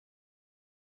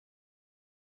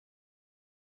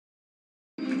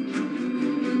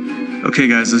Okay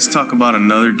guys, let's talk about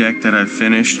another deck that I've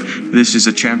finished. This is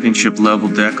a championship level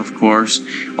deck, of course.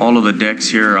 All of the decks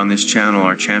here on this channel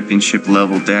are championship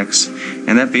level decks,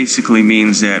 and that basically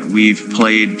means that we've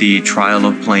played the Trial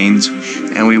of Planes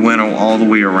and we went all the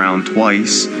way around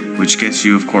twice, which gets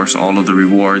you, of course, all of the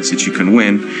rewards that you can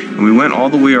win. And we went all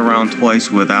the way around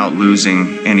twice without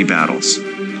losing any battles.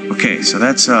 Okay, so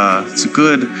it's a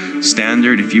good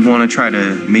standard if you want to try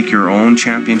to make your own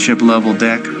championship level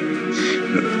deck.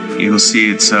 You'll see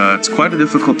it's quite a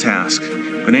difficult task.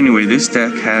 But anyway, this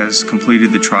deck has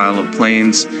completed the Trial of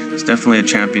Planes. It's definitely a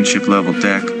championship level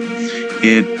deck.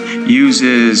 It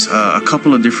uses a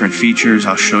couple of different features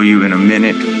I'll show you in a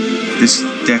minute. This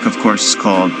deck, of course, is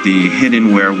called the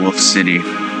Hidden Werewolf City.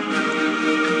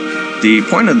 The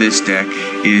point of this deck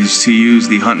is to use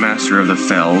the Huntmaster of the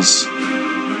Fells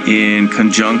in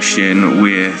conjunction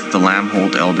with the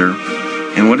Lambhold Elder.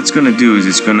 And what it's going to do is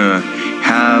it's going to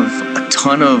have a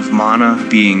ton of mana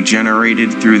being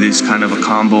generated through this kind of a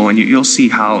combo, and you'll see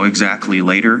how exactly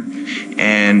later.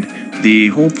 And the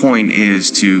whole point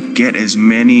is to get as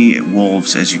many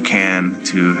wolves as you can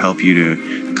to help you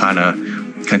to kind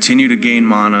of continue to gain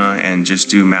mana and just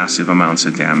do massive amounts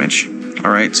of damage.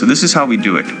 Alright, so this is how we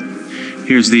do it.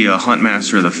 Here's the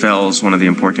Huntmaster of the Fells, one of the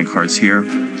important cards here.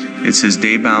 It says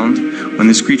Daybound. When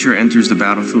this creature enters the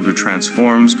battlefield or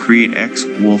transforms, create X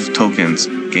wolf tokens.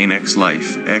 Gain X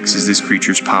life. X is this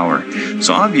creature's power.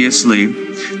 So obviously,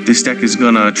 this deck is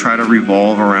going to try to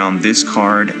revolve around this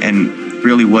card, and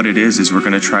really what it is we're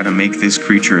going to try to make this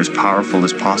creature as powerful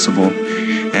as possible.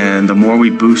 And the more we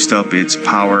boost up its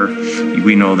power,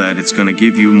 we know that it's going to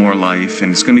give you more life,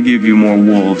 and it's going to give you more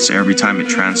wolves every time it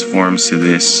transforms to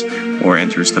this or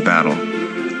enters the battle.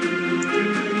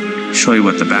 Show you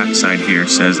what the backside here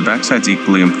says. The backside's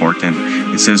equally important.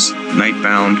 It says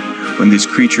Nightbound. When this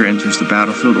creature enters the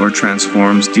battlefield or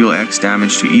transforms, deal X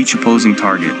damage to each opposing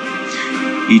target.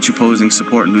 Each opposing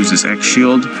support loses X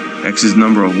shield. X is the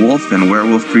number of wolf and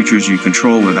werewolf creatures you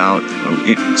control with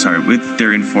their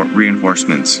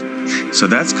reinforcements. So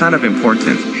that's kind of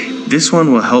important. This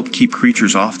one will help keep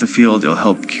creatures off the field. It'll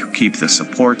help keep the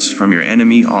supports from your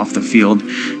enemy off the field.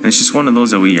 And it's just one of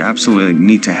those that we absolutely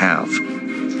need to have.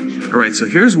 Alright, so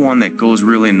here's one that goes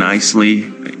really nicely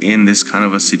in this kind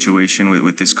of a situation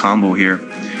with this combo here.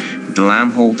 The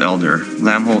Lambhold Elder.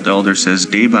 Lambhold Elder says,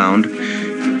 Daybound.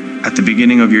 At the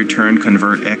beginning of your turn,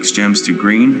 convert X gems to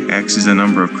green. X is the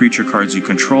number of creature cards you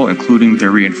control, including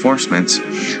their reinforcements.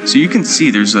 So you can see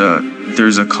there's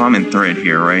a common thread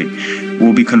here, right?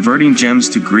 We'll be converting gems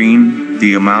to green.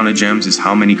 The amount of gems is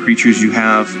how many creatures you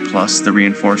have, plus the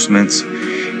reinforcements.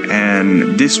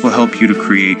 And this will help you to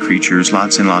create creatures,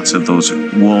 lots and lots of those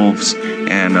wolves,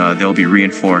 and they'll be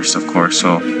reinforced, of course.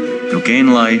 So you'll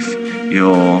gain life,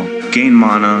 you'll gain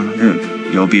mana,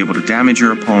 you'll be able to damage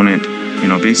your opponent, you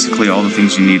know, basically all the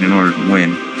things you need in order to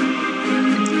win.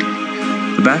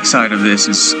 The backside of this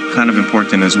is kind of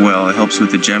important as well. It helps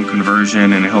with the gem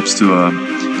conversion, and it helps to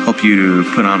help you to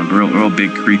put on a real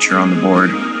big creature on the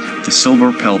board. The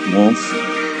Silver Pelt Wolf.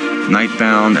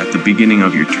 Nightbound. At the beginning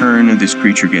of your turn, this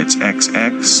creature gets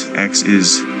XX. X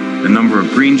is the number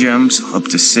of green gems, up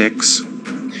to 6.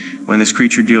 When this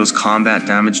creature deals combat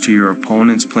damage to your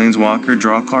opponent's planeswalker,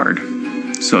 draw a card.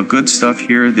 So good stuff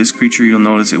here. This creature, you'll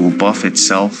notice it will buff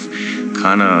itself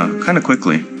kind of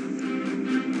quickly.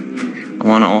 I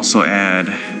want to also add,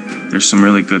 there's some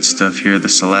really good stuff here. The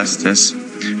Celestis.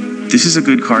 This is a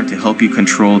good card to help you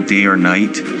control day or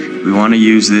night. We want to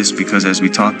use this because, as we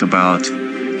talked about,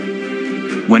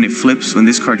 when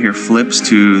this card here flips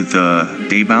to the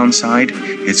Daybound side,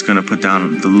 it's going to put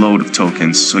down the load of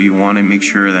tokens. So you want to make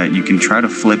sure that you can try to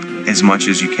flip as much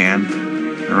as you can.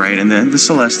 Alright, and then the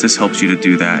Celestis helps you to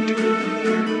do that.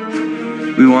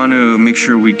 We want to make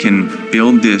sure we can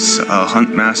build this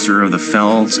Huntmaster of the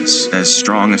Fells as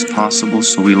strong as possible.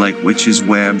 So we like Witch's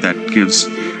Web. That gives,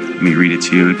 let me read it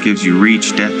to you. It gives you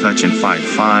reach, death touch, and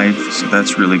 5/5. So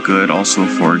that's really good. Also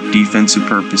for defensive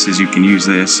purposes, you can use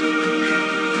this.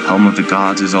 Helm of the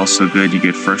Gods is also good. You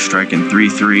get first strike and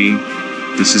 3/3.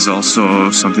 This is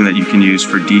also something that you can use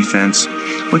for defense.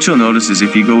 What you'll notice is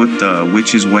if you go with the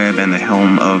Witch's Web and the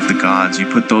Helm of the Gods, you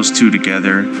put those two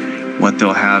together, what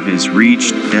they'll have is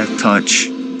reach, death touch,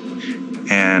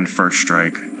 and first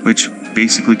strike, which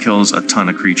basically kills a ton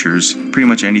of creatures. Pretty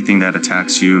much anything that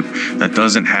attacks you that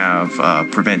doesn't have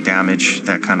prevent damage,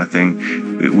 that kind of thing,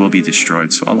 it will be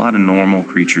destroyed. So a lot of normal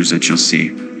creatures that you'll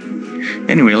see.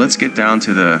 Anyway, let's get down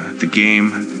to the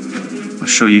game. I'll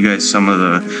show you guys some of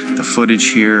the footage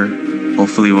here.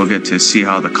 Hopefully we'll get to see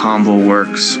how the combo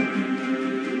works.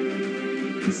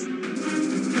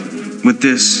 with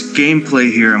this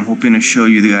gameplay here, I'm hoping to show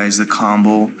you guys the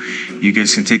combo. You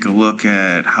guys can take a look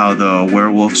at how the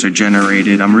werewolves are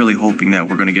generated. I'm really hoping that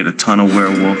we're going to get a ton of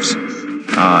werewolves,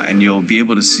 and you'll be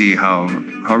able to see how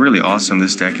really awesome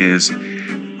this deck is.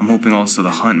 I'm hoping also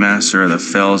the Huntmaster of the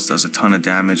Fells does a ton of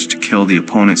damage to kill the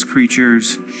opponent's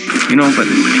creatures, you know, but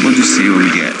we'll just see what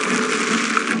we get.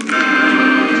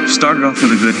 Started off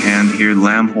with a good hand here.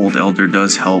 Lambhold Elder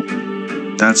does help.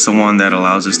 That's the one that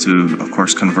allows us to, of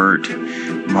course, convert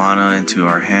mana into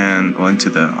our hand, or onto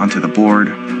the board.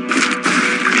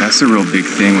 That's the real big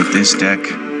thing with this deck.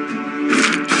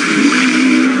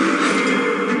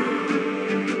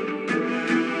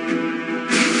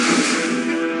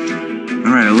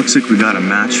 Alright, it looks like we got a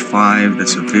match 5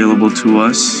 that's available to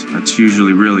us. That's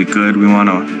usually really good. We want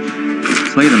to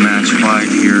play the match 5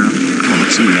 here. Well,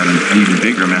 let's see, we got an even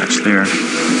bigger match there.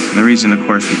 And the reason, of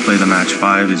course, we play the match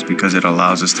 5 is because it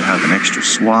allows us to have an extra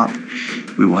swap.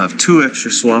 We will have 2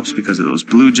 extra swaps because of those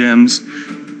blue gems.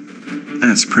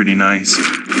 That's pretty nice.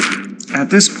 At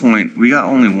this point, we got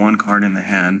only 1 card in the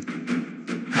hand.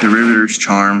 The Riveter's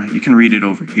Charm. You can read it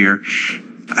over here.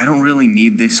 I don't really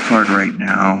need this card right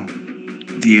now.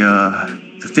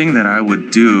 The thing that I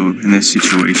would do in this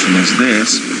situation is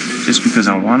this, just because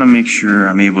I want to make sure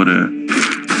I'm able to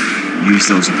use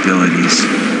those abilities.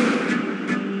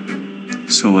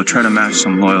 So we'll try to match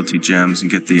some loyalty gems and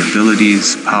get the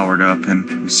abilities powered up, and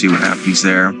we'll see what happens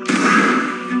there.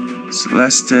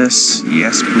 Celestis,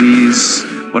 yes please.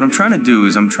 What I'm trying to do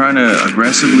is I'm trying to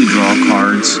aggressively draw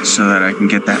cards so that I can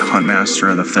get that Huntmaster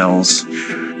of the Fells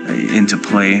into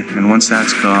play. And once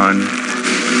that's gone,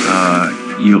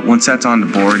 once that's on the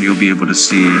board, you'll be able to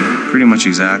see pretty much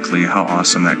exactly how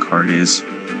awesome that card is.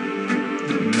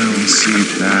 Let's see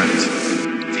that.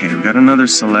 Okay, we got another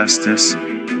Celestis.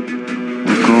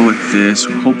 We'll go with this.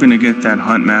 We're hoping to get that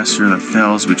Huntmaster of the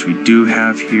Fells, which we do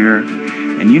have here.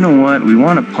 And you know what? We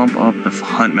want to pump up the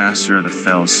Huntmaster of the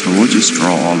Fells, so we'll just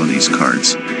draw all of these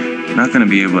cards. Not going to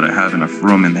be able to have enough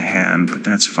room in the hand, but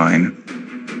that's fine.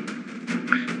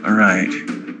 Alright.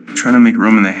 Trying to make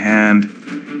room in the hand.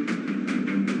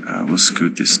 We'll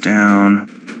scoot this down.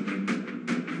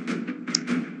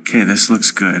 Okay, this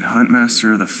looks good.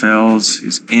 Huntmaster of the Fells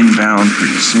is inbound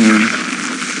pretty soon.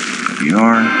 There we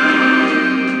are.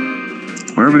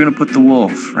 Where are we going to put the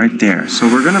wolf? Right there. So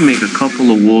we're going to make a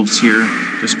couple of wolves here,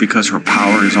 just because her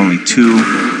power is only 2.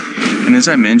 And as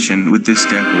I mentioned, with this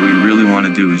deck, what we really want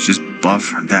to do is just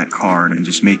buff that card and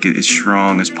just make it as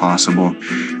strong as possible.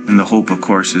 And the hope, of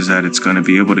course, is that it's going to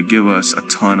be able to give us a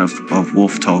ton of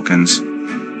wolf tokens.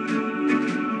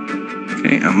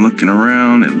 Okay, I'm looking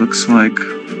around. It looks like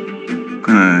I'm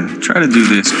going to try to do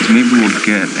this, because maybe we'll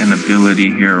get an ability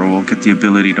here, or we'll get the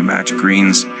ability to match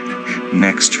greens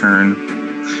next turn.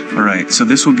 Alright, so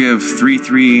this will give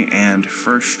 3/3 and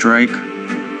first strike.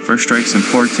 First strike's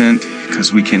important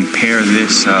because we can pair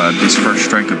this first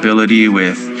strike ability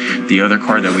with the other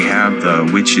card that we have, the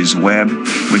Witch's Web.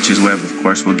 Witch's Web, of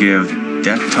course, will give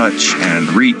Death Touch and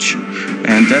Reach.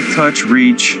 And Death Touch,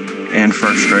 Reach, and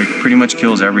first strike pretty much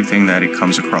kills everything that it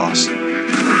comes across.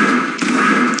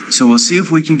 So we'll see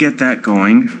if we can get that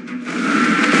going.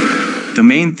 The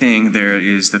main thing there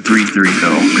is the 3/3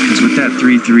 though, because with that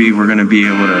 3/3 we're going to be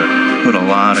able to put a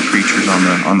lot of creatures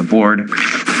on the board.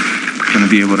 We're going to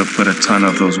be able to put a ton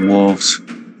of those wolves.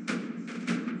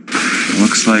 It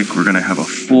looks like we're going to have a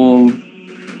full,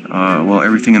 well,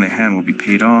 everything in the hand will be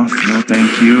paid off. No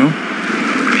thank you.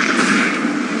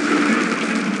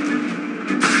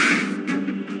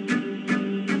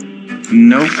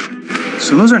 Nope.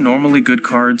 So those are normally good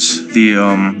cards. The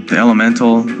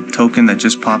elemental token that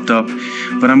just popped up,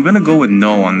 but I'm gonna go with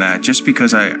no on that, just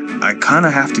because I kind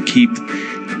of have to keep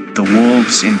the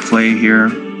wolves in play here.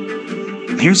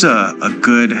 Here's a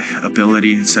good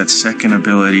ability. It's that second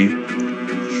ability.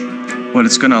 What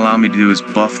it's gonna allow me to do is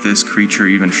buff this creature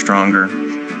even stronger.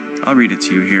 I'll read it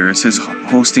to you here. It says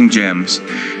hosting gems.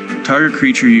 Target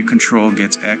creature you control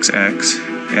gets XX.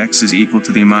 X is equal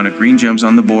to the amount of green gems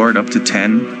on the board, up to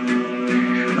 10.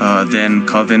 Then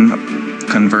Coven,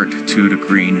 convert 2 to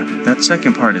green. That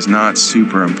second part is not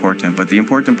super important, but the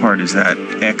important part is that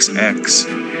XX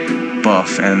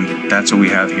buff, and that's what we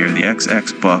have here, the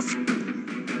XX buff.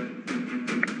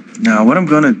 Now what I'm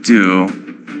going to do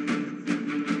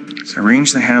is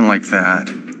arrange the hand like that.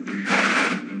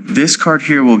 This card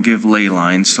here will give ley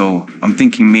line, so I'm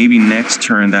thinking maybe next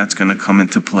turn that's going to come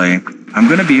into play. I'm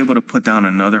going to be able to put down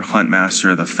another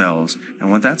Huntmaster of the Fells,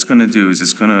 and what that's going to do is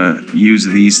it's going to use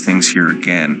these things here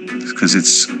again, because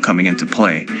it's coming into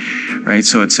play, right?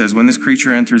 So it says when this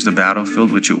creature enters the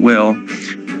battlefield, which it will,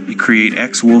 you create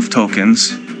X wolf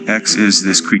tokens, X is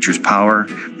this creature's power.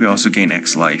 We also gain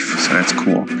X life, so that's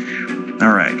cool.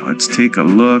 Alright, let's take a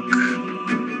look.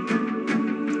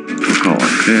 We'll go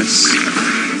like this.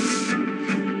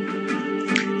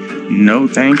 No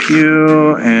thank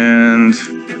you, and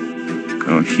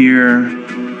go here.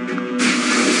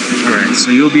 Alright,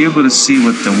 so you'll be able to see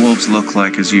what the wolves look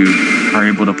like as you are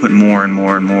able to put more and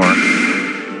more and more.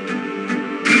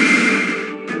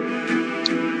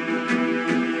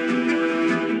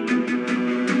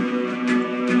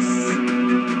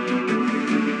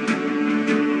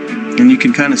 And you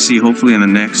can kind of see, hopefully in the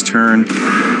next turn,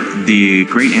 the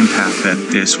great impact that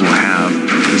this will have.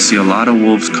 You'll see a lot of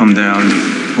wolves come down.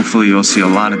 Hopefully you'll see a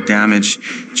lot of damage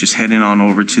just heading on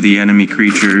over to the enemy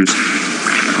creatures.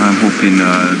 I'm hoping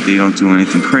they don't do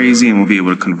anything crazy, and we'll be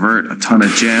able to convert a ton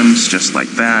of gems just like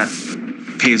that.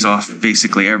 Pays off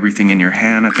basically everything in your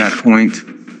hand at that point.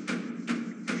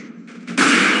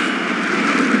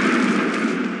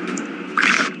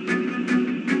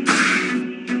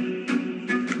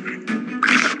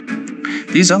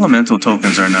 These elemental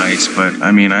tokens are nice, but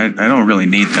I mean, I don't really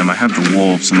need them. I have the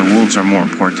wolves, and the wolves are more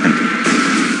important.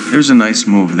 There's a nice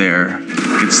move there.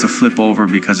 It's to flip over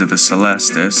because of the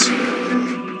Celestis.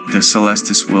 The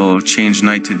Celestis will change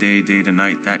night to day, day to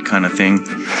night, that kind of thing.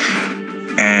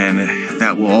 And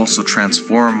that will also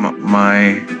transform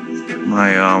my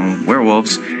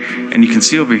werewolves. And you can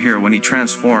see over here, when he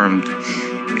transformed,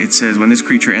 it says, when this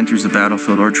creature enters the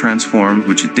battlefield or transformed,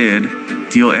 which it did,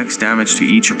 deal X damage to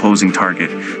each opposing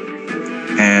target.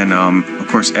 And of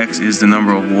course, X is the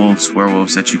number of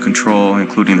werewolves that you control,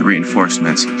 including the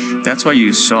reinforcements. That's why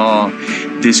you saw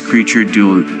this creature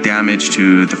do damage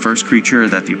to the first creature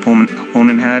that the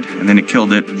opponent had, and then it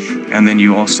killed it. And then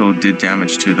you also did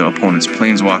damage to the opponent's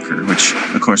planeswalker, which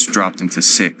of course dropped into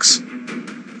 6.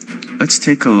 Let's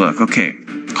take a look. Okay,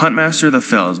 Huntmaster of the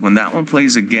Fells. When that one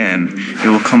plays again, it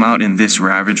will come out in this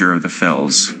Ravager of the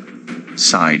Fells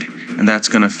side. And that's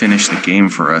going to finish the game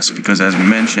for us, because as we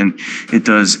mentioned, it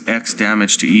does X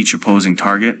damage to each opposing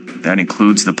target. That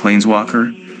includes the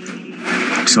planeswalker.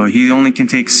 So he only can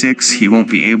take 6. He won't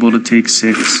be able to take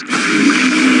 6.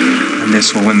 And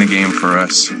this will win the game for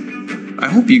us. I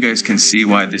hope you guys can see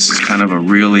why this is kind of a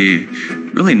really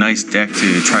nice deck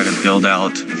to try to build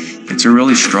out. It's a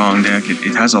really strong deck.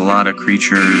 It has a lot of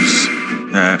creatures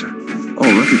that... Oh,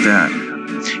 look at that.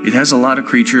 It has a lot of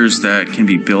creatures that can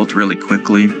be built really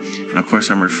quickly. And of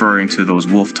course, I'm referring to those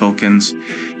wolf tokens.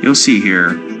 You'll see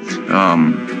here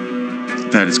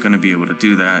that it's going to be able to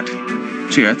do that.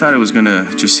 Gee, I thought it was going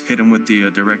to just hit him with the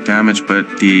direct damage, but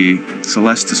the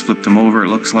Celestis flipped him over, it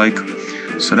looks like.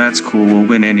 So that's cool. We'll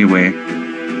win anyway.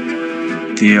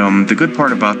 The good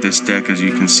part about this deck, as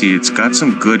you can see, it's got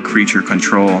some good creature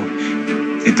control.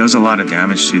 It does a lot of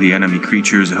damage to the enemy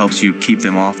creatures. It helps you keep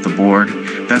them off the board.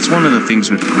 That's one of the things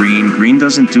with green. Green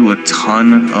doesn't do a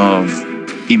ton of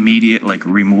immediate, like,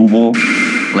 removal.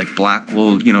 Like black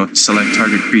will, select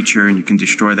target creature and you can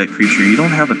destroy that creature. You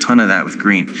don't have a ton of that with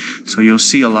green. So you'll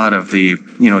see a lot of the,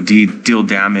 deal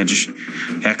damage.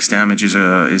 X damage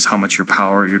is how much your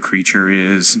power your creature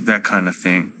is, that kind of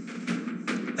thing.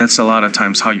 That's a lot of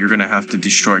times how you're going to have to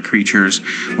destroy creatures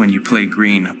when you play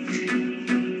green.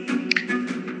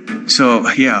 So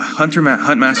yeah,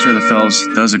 Huntmaster of the Fells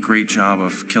does a great job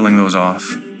of killing those off.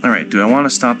 Alright, do I want to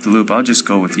stop the loop? I'll just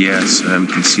go with yes, so that we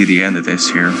can see the end of this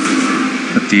here.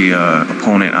 Put the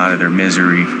opponent out of their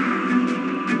misery.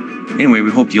 Anyway,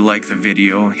 we hope you like the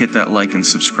video. Hit that like and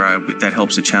subscribe. That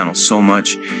helps the channel so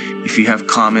much. If you have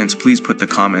comments, please put the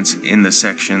comments in the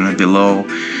section below.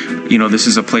 This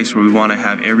is a place where we want to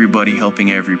have everybody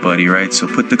helping everybody, right? So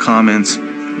put the comments.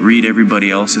 Read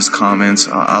everybody else's comments.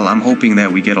 I'm hoping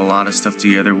that we get a lot of stuff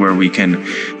together where we can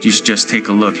just take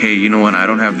a look. Hey, you know what? I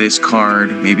don't have this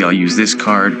card. Maybe I'll use this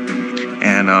card.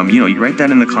 And, you write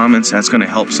that in the comments. That's going to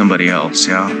help somebody else,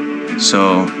 yeah?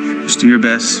 So just do your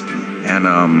best. And,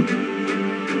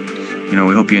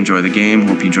 we hope you enjoy the game.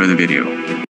 Hope you enjoy the video.